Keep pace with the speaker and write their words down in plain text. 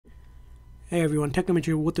Hey everyone, Technomentary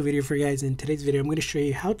here with the video for you guys. In today's video, I'm going to show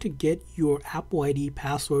you how to get your Apple ID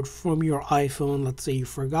password from your iPhone. Let's say you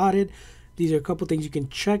forgot it. These are a couple things you can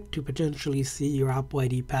check to potentially see your Apple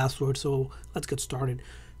ID password. So let's get started.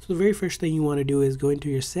 So the very first thing you want to do is go into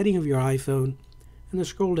your setting of your iPhone and then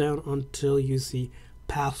scroll down until you see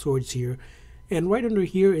passwords here. And right under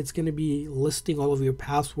here, it's going to be listing all of your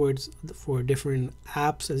passwords for different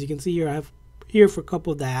apps. As you can see here, I have here for a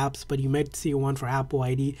couple of the apps, but you might see one for Apple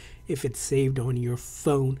ID if it's saved on your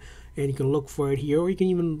phone, and you can look for it here, or you can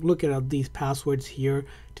even look at these passwords here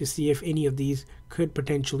to see if any of these could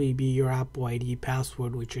potentially be your Apple ID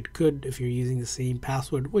password, which it could if you're using the same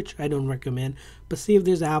password, which I don't recommend. But see if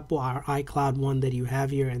there's Apple or iCloud one that you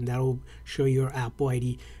have here, and that'll show your Apple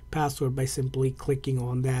ID password by simply clicking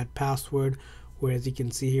on that password. Whereas you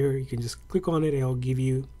can see here, you can just click on it and it'll give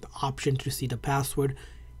you the option to see the password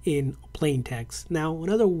in plain text. Now,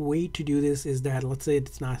 another way to do this is that, let's say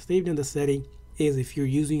it's not saved in the setting, is if you're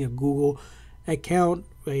using a Google account,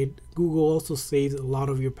 right? Google also saves a lot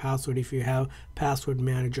of your password if you have password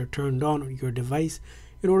manager turned on your device.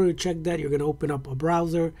 In order to check that, you're going to open up a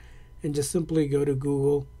browser and just simply go to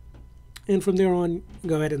Google, and from there on,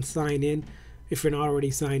 go ahead and sign in. If you're not already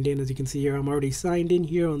signed in, as you can see here, I'm already signed in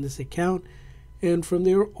here on this account. And from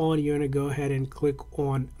there on, you're going to go ahead and click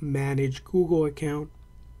on Manage Google Account.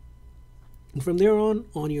 And from there on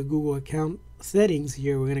your Google account settings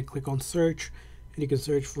here, we're going to click on Search. And you can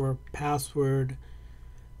search for Password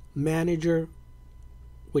Manager,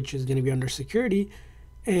 which is going to be under Security.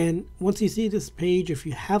 And once you see this page, if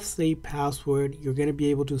you have saved password, you're going to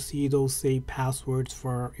be able to see those saved passwords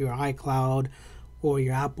for your iCloud or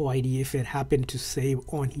your Apple ID if it happened to save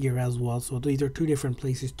on here as well. So these are two different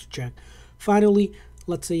places to check. Finally,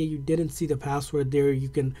 let's say you didn't see the password there, you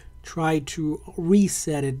can try to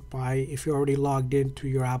reset it by, if you're already logged into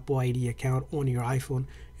your Apple ID account on your iPhone.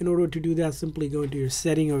 In order to do that, simply go into your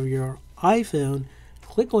setting of your iPhone,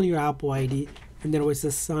 click on your Apple ID, and then where it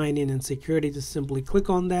says sign in and security, just simply click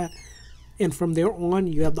on that. And from there on,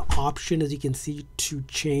 you have the option, as you can see, to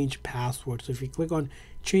change password. So if you click on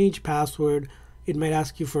change password, it might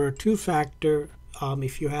ask you for a two-factor.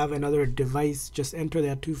 If you have another device, just enter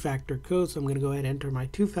that two-factor code. So I'm going to go ahead and enter my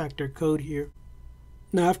two-factor code here.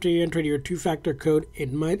 Now, after you enter your two-factor code,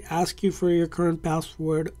 it might ask you for your current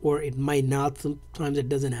password, or it might not. Sometimes it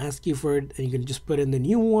doesn't ask you for it, and you can just put in the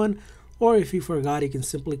new one. Or if you forgot, you can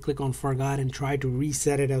simply click on forgot and try to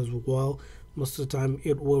reset it as well. Most of the time,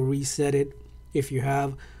 it will reset it. If you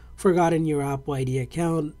have forgotten your Apple ID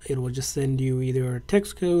account, it will just send you either a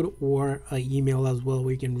text code or an email as well,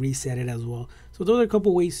 where you can reset it as well. So those are a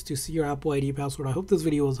couple ways to see your Apple ID password. I hope this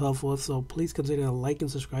video was helpful. If so, please consider the like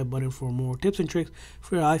and subscribe button for more tips and tricks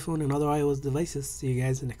for your iPhone and other iOS devices. See you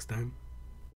guys next time.